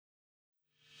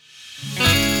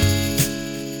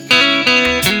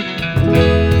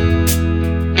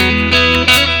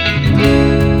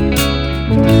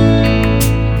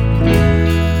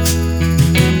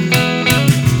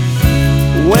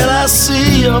Well, I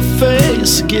see your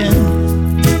face again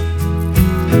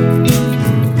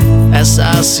as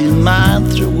I see mine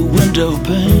through a window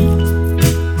pane.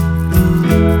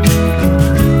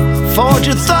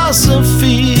 40,000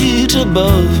 feet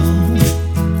above,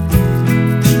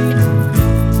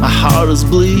 my heart is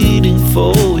bleeding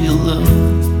for your love.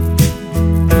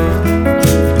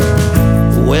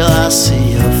 Well, I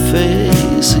see your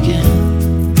face again,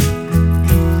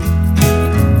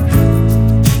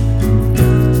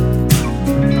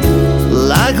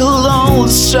 like a lone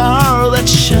star that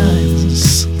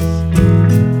shines,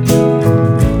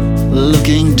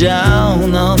 looking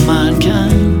down on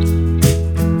mankind.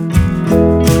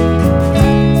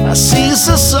 I see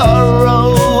the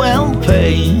sorrow and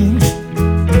pain,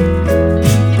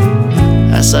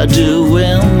 as I do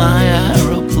in my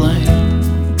aeroplane.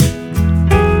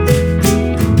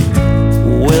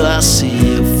 Will I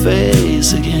see your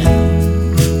face again?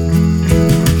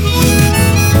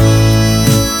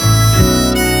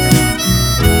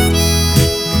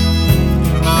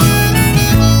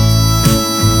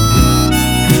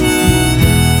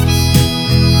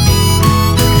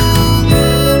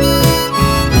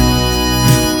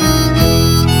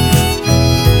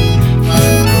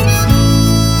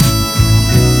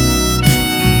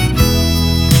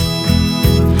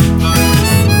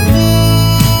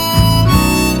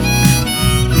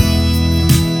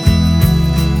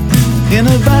 In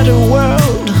a better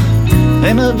world,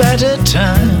 in a better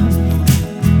time,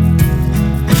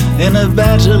 in a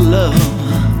better love,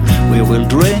 we will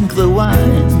drink the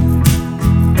wine.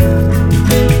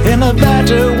 In a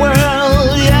better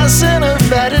world, yes, in a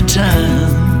better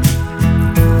time,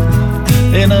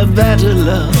 in a better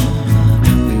love,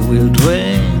 we will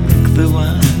drink the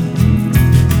wine.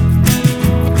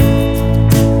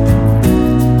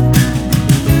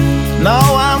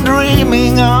 Now I'm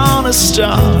dreaming on a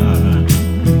star,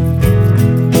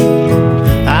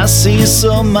 I see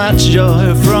so much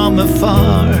joy from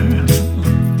afar.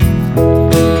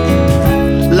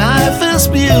 Life is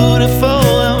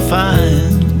beautiful and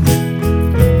fine,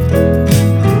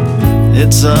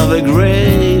 it's of a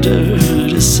greater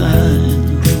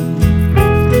design.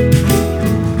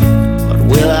 But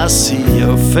will I see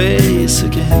your face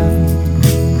again?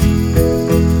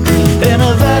 In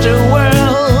a better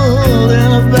world,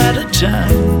 in a better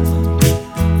time,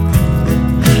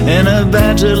 in a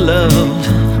better love,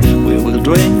 we will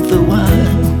drink the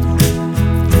wine.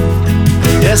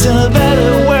 Yes, in a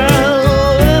better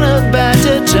world, in a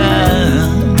better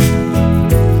time,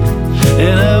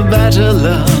 in a better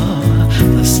love,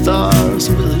 the stars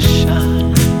will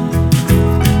shine.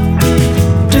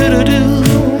 Do-do-do,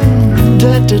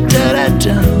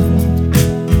 da-da-da-da-da,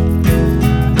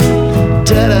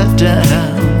 da-da-da-da,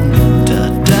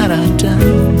 da-da-da-da,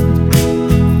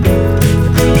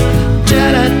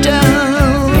 da-da-da.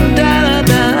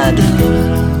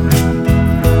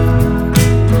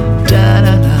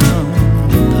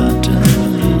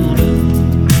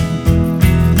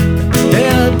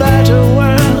 In a better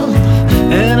world,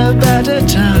 in a better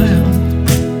time,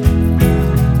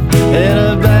 in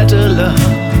a better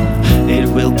love, it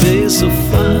will be so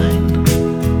fine.